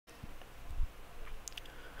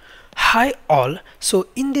Hi all, so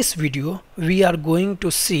in this video we are going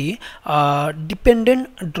to see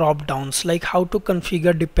dependent drop downs, like how to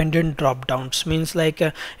configure dependent drop downs. Means like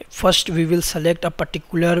first we will select a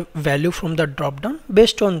particular value from the drop down.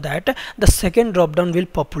 Based on that the second drop down will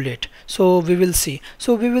populate. So we will see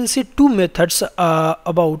two methods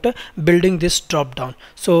about building this drop down.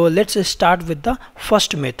 So let's start with the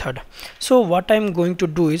first method. So what I'm going to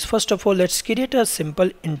do is, first of all, let's create a simple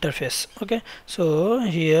interface. Okay, so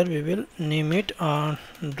here we will name it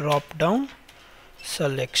drop down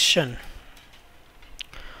selection.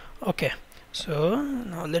 Okay, so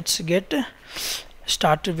now let's get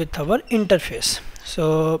started with our interface.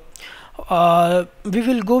 So we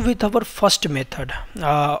will go with our first method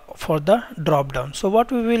for the drop down. So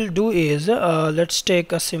what we will do is, let's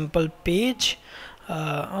take a simple page.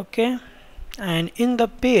 Okay, and in the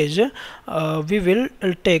page we will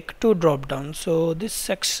take two drop downs. So this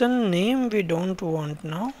section name we don't want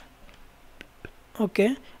now.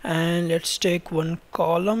 Okay, and let's take one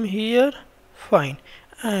column here. Fine,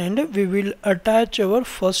 and we will attach our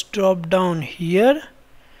first drop down here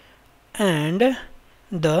and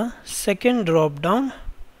the second drop down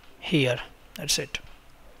here. That's it.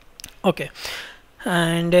 Okay,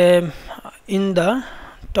 and in the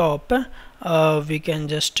top we can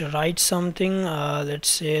just write something. Let's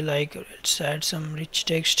say, like, let's add some rich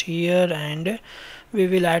text here, and we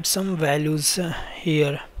will add some values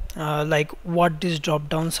here, like what these drop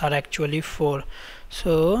downs are actually for.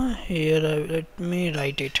 So here let me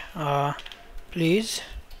write it. Please,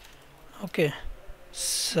 okay,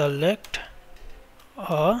 select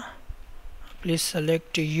please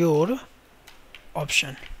select your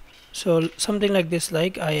option. So something like this,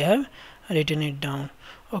 like I have written it down.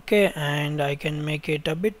 Okay, and I can make it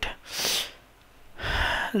a bit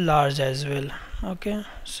large as well. Okay,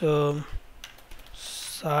 so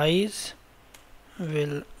size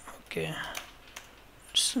will, okay,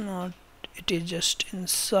 it's not, it is just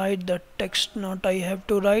inside the text, not I have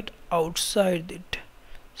to write outside it.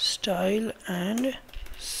 Style and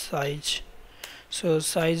size. So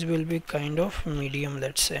size will be kind of medium,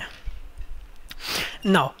 let's say.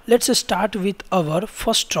 Now let's start with our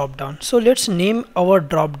first drop down. So let's name our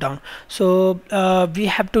drop down. So we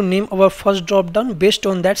have to name our first drop down. Based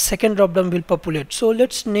on that, second drop down will populate. So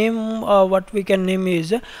let's name, what we can name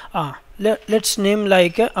is let's name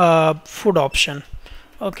like food option.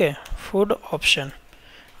 Okay, food option.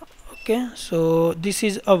 Okay, so this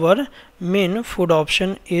is our main food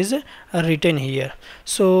option is written here.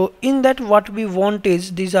 So in that, what we want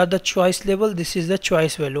is, these are the choice level, this is the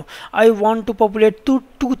choice value. I want to populate two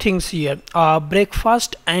things here,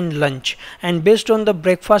 breakfast and lunch, and based on the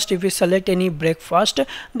breakfast, if we select any breakfast,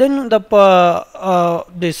 then the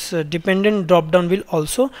this dependent drop down will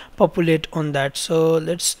also populate on that. So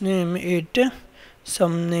let's name it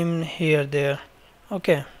some name here, there.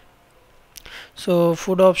 Okay, so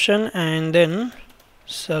food option, and then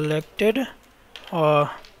selected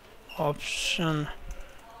option,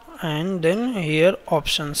 and then here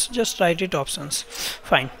options, just write it options.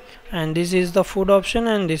 Fine, and this is the food option,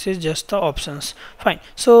 and this is just the options. Fine,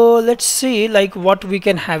 so let's see like what we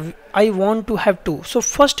can have. I want to have two. So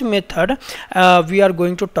first method we are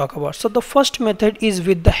going to talk about. So the first method is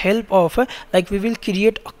with the help of like we will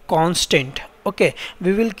create a constant. Okay,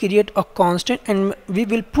 we will create a constant and we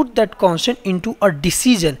will put that constant into a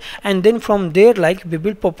decision, and then from there, like, we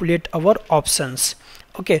will populate our options.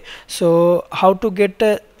 Okay, so how to get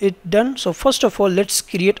it done? So first of all, let's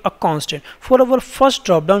create a constant. For our first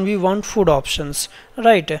drop down, we want food options,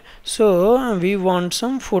 right? So we want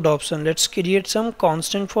some food option. Let's create some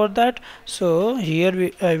constant for that. So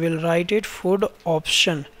here I will write it food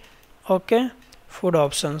option. Okay, food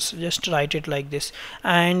options, just write it like this,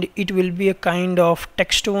 and it will be a kind of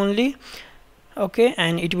text only. Okay,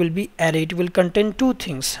 and it will be array. It will contain two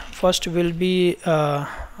things. First will be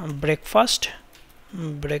breakfast,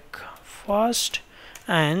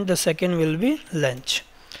 and the second will be lunch.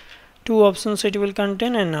 Two options it will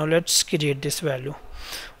contain. And now let's create this value.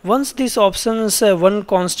 Once these options, one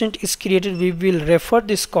constant is created, we will refer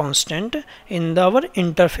this constant in our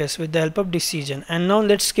interface with the help of decision. And now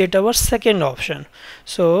let's get our second option.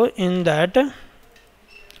 So in that,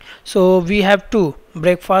 so we have two,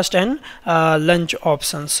 breakfast and lunch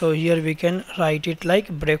options. So here we can write it like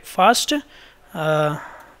breakfast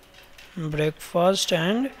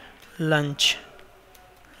and lunch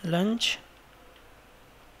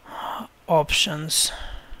options.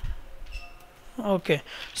 Okay,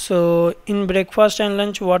 so in breakfast and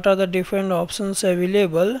lunch, what are the different options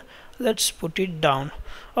available? let's put it down.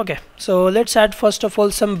 Okay, so let's add first of all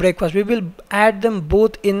some breakfast. We will add them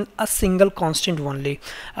both in a single constant only.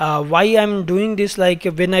 Why I'm doing this, like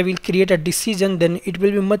when I will create a decision, then it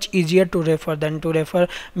will be much easier to refer than to refer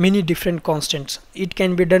many different constants. It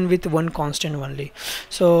can be done with one constant only.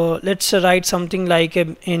 So let's write something like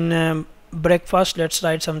in breakfast, let's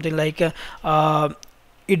write something like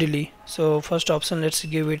idli. So first option, let's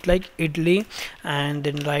give it like idli, and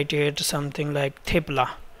then write it something like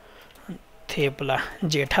thepla. Thepla,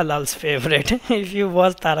 Jethalal's favorite if you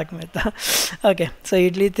watch Tarak Mehta. Okay, so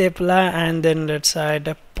idli, thepla, and then let's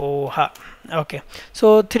add poha. Okay,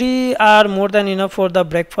 so 3 are more than enough for the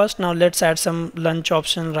breakfast. Now let's add some lunch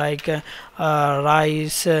option like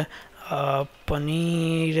rice,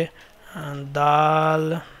 paneer, and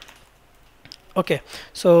dal. Okay,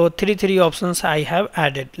 so three options I have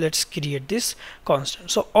added. Let's create this constant.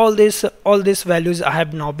 So all these values I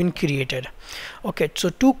have now been created. Okay, so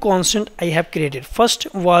 2 constant I have created. First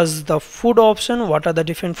was the food option. What are the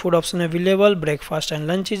different food options available? Breakfast and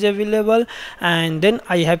lunch is available. And then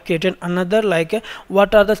I have created another like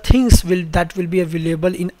what are the things that will be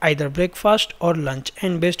available in either breakfast or lunch,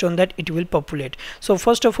 and based on that it will populate. So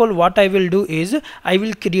first of all, what I will do is I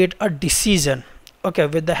will create a decision. Okay,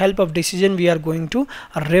 with the help of decision we are going to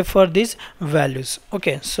refer these values.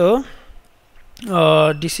 Okay, so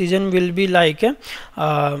decision will be like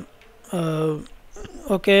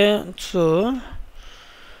okay, so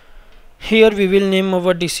here we will name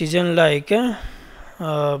our decision like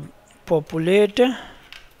populate.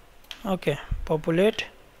 Okay, populate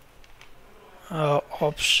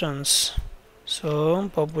options. So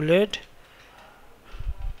populate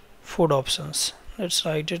food options. Let's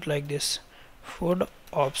write it like this, food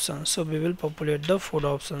options. So we will populate the food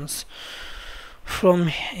options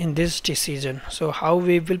from in this decision. So how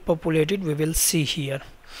we will populate it, we will see here.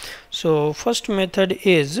 So first method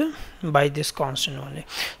is by this constant only.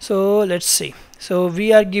 So let's see. So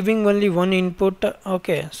we are giving only one input.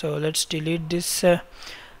 Okay, so let's delete this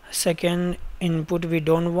second input we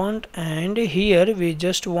don't want, and here we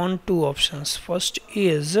just want 2 options. First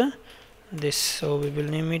is this, so we will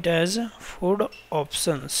name it as food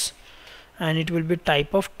options, and it will be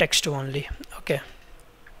type of text only. Okay,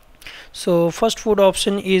 so first food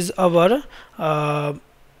option is our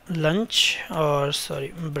lunch, or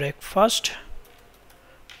sorry, breakfast,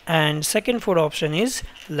 and second food option is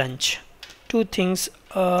lunch. Two things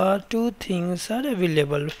are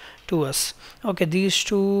available to us. Okay, these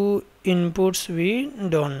 2 inputs we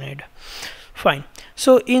don't need. Fine.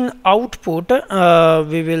 So in output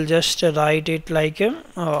we will just write it like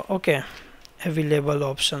okay, available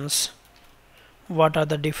options. What are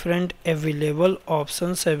the different available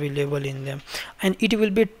options available in them, and it will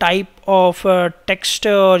be type of text,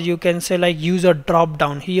 or you can say like user drop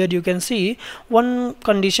down. Here you can see one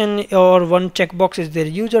condition or one checkbox is there,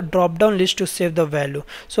 use a drop down list to save the value.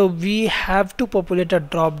 So we have to populate a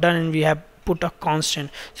drop down, and we have put a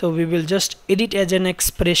constant. So we will just edit as an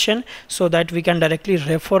expression so that we can directly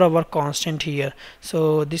refer our constant here.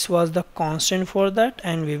 So this was the constant for that,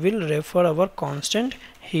 and we will refer our constant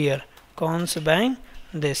here, cons bang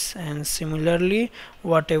this, and similarly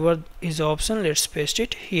whatever is option, let's paste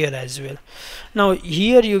it here as well. Now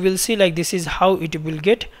here you will see like this is how it will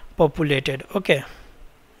get populated. Okay,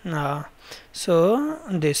 so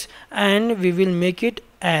this, and we will make it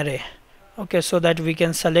array. Okay, so that we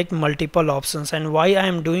can select multiple options. And why I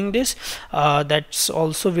am doing this, that's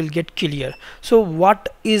also will get clear. So what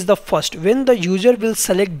is the first, when the user will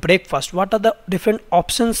select breakfast, what are the different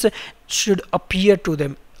options should appear to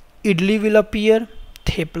them? Idli will appear,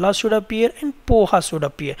 thepla should appear, and poha should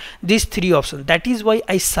appear. These 3 options. That is why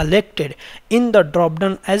I selected in the drop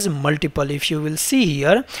down as multiple. If you will see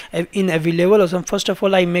here in available option, first of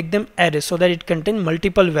all I make them array so that it contain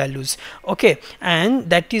multiple values. Okay,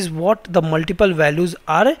 and that is what the multiple values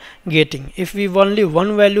are getting. If we only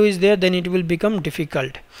one value is there, then it will become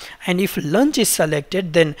difficult. And if lunch is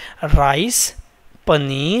selected, then rice,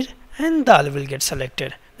 paneer, and dal will get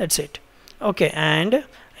selected. That's it. Okay, and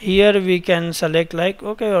here we can select like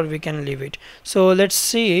okay, or we can leave it. So let's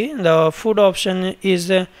see, the food option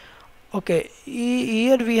is okay,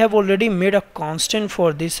 here we have already made a constant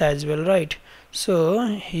for this as well, right? So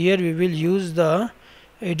here we will use the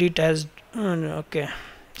edit as okay,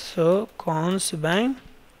 so cons bang,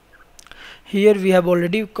 here we have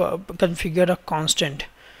already configured a constant.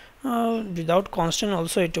 Without constant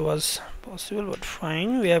also it was possible, but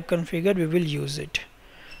fine, we have configured, we will use it.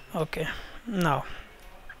 Okay, now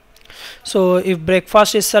So if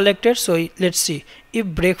breakfast is selected, so let's see, if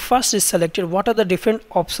breakfast is selected, what are the different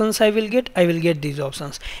options I will get? I will get these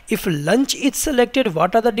options. If lunch is selected,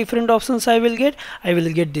 what are the different options I will get? I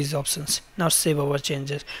will get these options. Now save our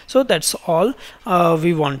changes. So that's all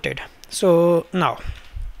we wanted. So now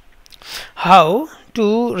how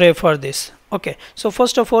to refer this? Okay, so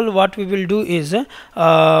first of all what we will do is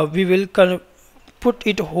we will put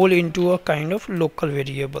it whole into a kind of local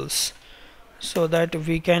variables, so that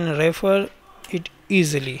we can refer it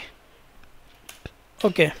easily.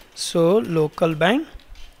 Okay, so local bank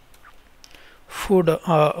food.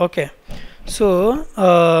 Okay,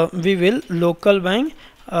 so we will local bank,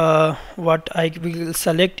 what I will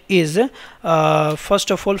select is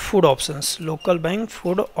first of all food options, local bank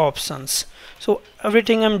food options. So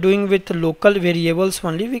everything I'm doing with local variables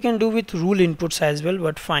only. We can do with rule inputs as well,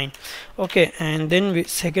 but fine. Okay, and then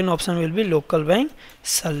second option will be local bank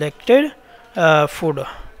selected food.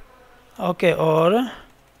 Okay, or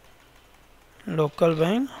local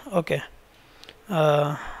bank, okay,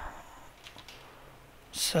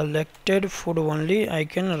 selected food only, I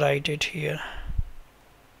can write it here.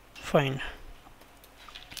 Fine.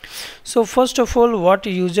 So first of all what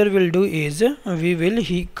user will do is we will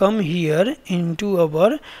come here into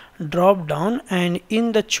our drop down, and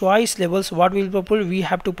in the choice levels what we will populate, we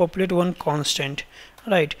have to populate one constant,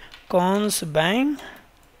 right? Cons bank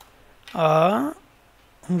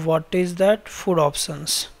what is that, food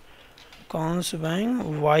options, cons bank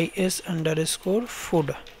ys underscore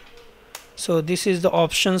food. So this is the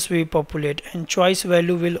options we populate, and choice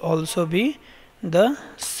value will also be the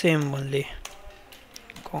same only,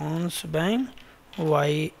 cons bank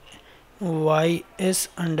ys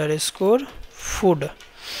underscore food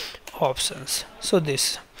options. So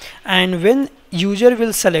this, and when user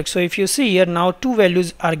will select, so if you see here now two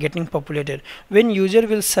values are getting populated. When user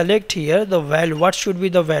will select here the value, what should be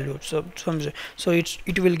the value? So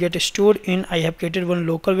it will get stored in, I have created one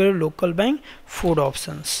local value, local bank food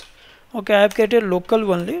options. Okay, I have created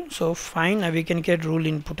local only, so fine, we can get rule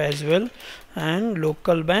input as well, and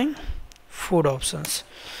local bank food options.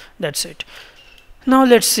 That's it. Now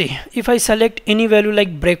let's see, if I select any value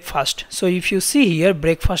like breakfast, so if you see here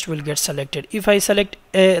breakfast will get selected. If I select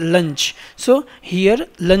a lunch, so here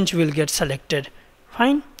lunch will get selected.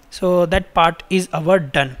 Fine, so that part is our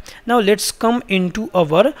done. Now let's come into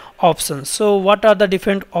our options. So what are the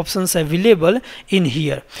different options available in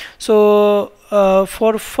here? So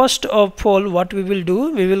for first of all what we will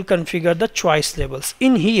do, we will configure the choice levels.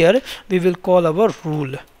 In here we will call our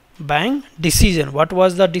rule bank decision. What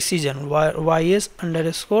was the decision? Ys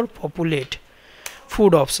underscore populate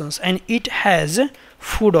food options, and it has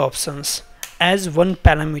food options as one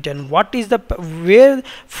parameter. And what is the where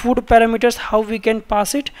food parameters, how we can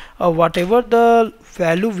pass it, whatever the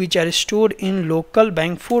value which are stored in local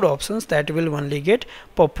bank food options, that will only get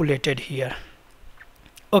populated here.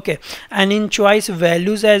 Okay, and in choice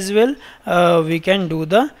values as well we can do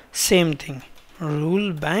the same thing,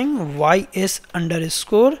 rule bank ys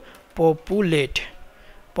underscore populate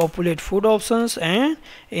food options, and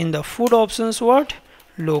in the food options what,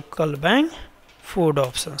 local bank food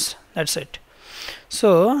options. That's it.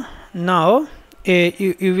 So now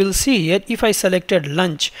you will see here, if I selected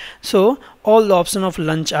lunch, so all the option of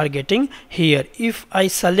lunch are getting here. If I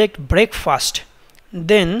select breakfast,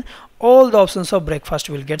 then all the options of breakfast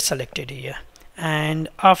will get selected here. And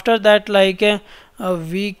after that, like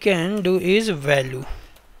we can do is value.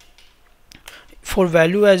 For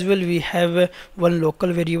value as well we have one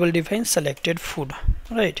local variable defined, selected food,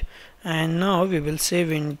 right? And now we will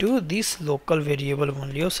save into this local variable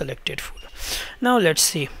only of selected food. Now let's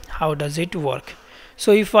see how does it work.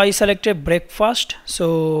 So if I selected breakfast,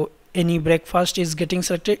 so any breakfast is getting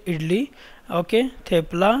selected, idli, okay,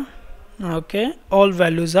 thepla, okay, all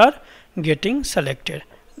values are getting selected.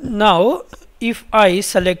 Now if I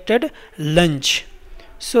selected lunch,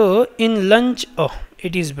 so in lunch, oh,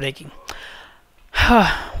 it is breaking.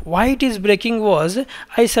 Why it is breaking was,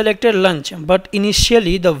 I selected lunch, but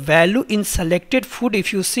initially the value in selected food,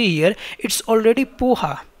 if you see here, it's already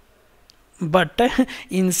poha, but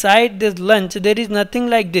inside this lunch there is nothing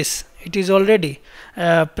like this, it is already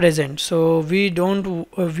present. So we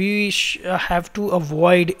have to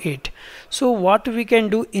avoid it. So what we can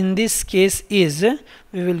do in this case is,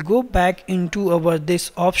 we will go back into our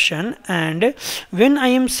this option, and when I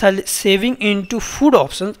am saving into food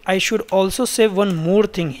options, I should also save one more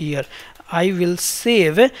thing here. I will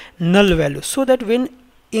save null value, so that when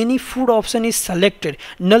any food option is selected,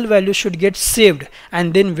 null value should get saved,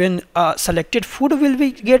 and then when selected food will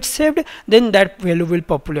be get saved, then that value will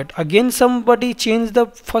populate. Again somebody change the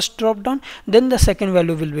first drop down, then the second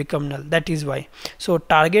value will become null. That is why. So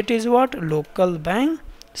target is what? Local bank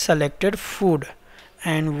selected food,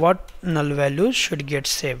 and what null value should get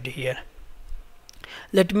saved here.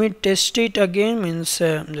 Let me test it again, means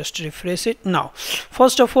just refresh it. Now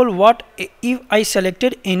first of all, what if I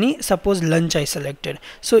selected any, suppose lunch I selected,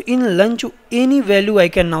 so in lunch any value I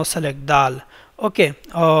can now select dal, okay,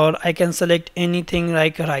 or I can select anything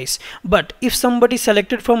like rice. But if somebody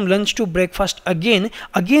selected from lunch to breakfast, again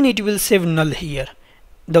it will save null here.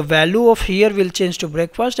 The value of here will change to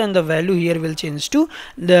breakfast and the value here will change to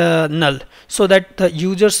the null, so that the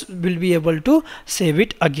users will be able to save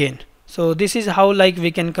it again. So this is how like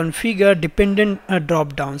we can configure dependent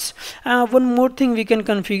drop downs. One more thing we can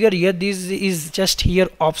configure here, this is just here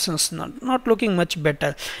options, not looking much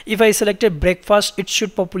better. If I selected breakfast, it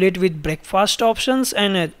should populate with breakfast options,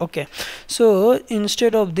 and okay, so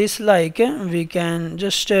instead of this, like we can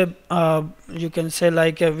just you can say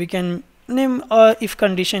like we can name if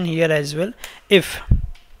condition here as well. If,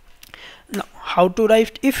 now how to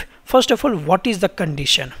write if? First of all, what is the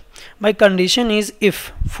condition? My condition is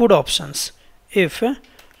if food options, if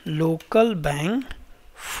local bank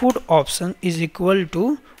food option is equal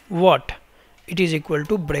to what? It is equal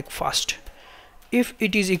to breakfast. If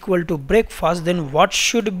it is equal to breakfast, then what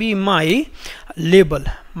should be my label?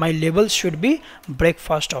 My label should be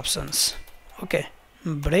breakfast options, okay,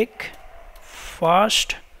 breakfast,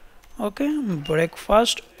 okay,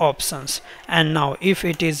 breakfast options. And now if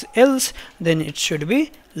it is else, then it should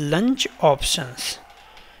be lunch options.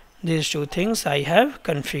 These two things I have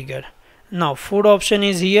configured. Now food option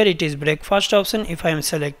is here, it is breakfast option. If I am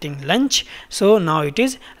selecting lunch, so now it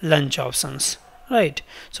is lunch options, right?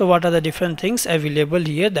 So what are the different things available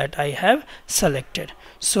here that I have selected?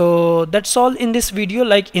 So that's all in this video.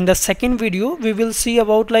 Like in the second video we will see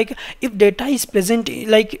about like if data is present,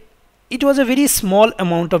 like it was a very small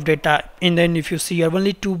amount of data, and then if you see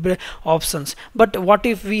only two options, but what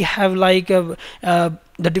if we have like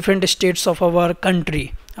the different states of our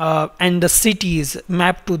country and the cities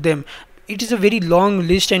mapped to them? It is a very long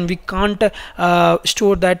list and we can't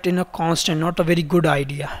store that in a constant, not a very good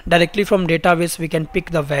idea. Directly from database we can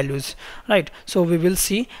pick the values, right? So we will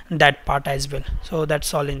see that part as well. So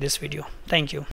that's all in this video. Thank you.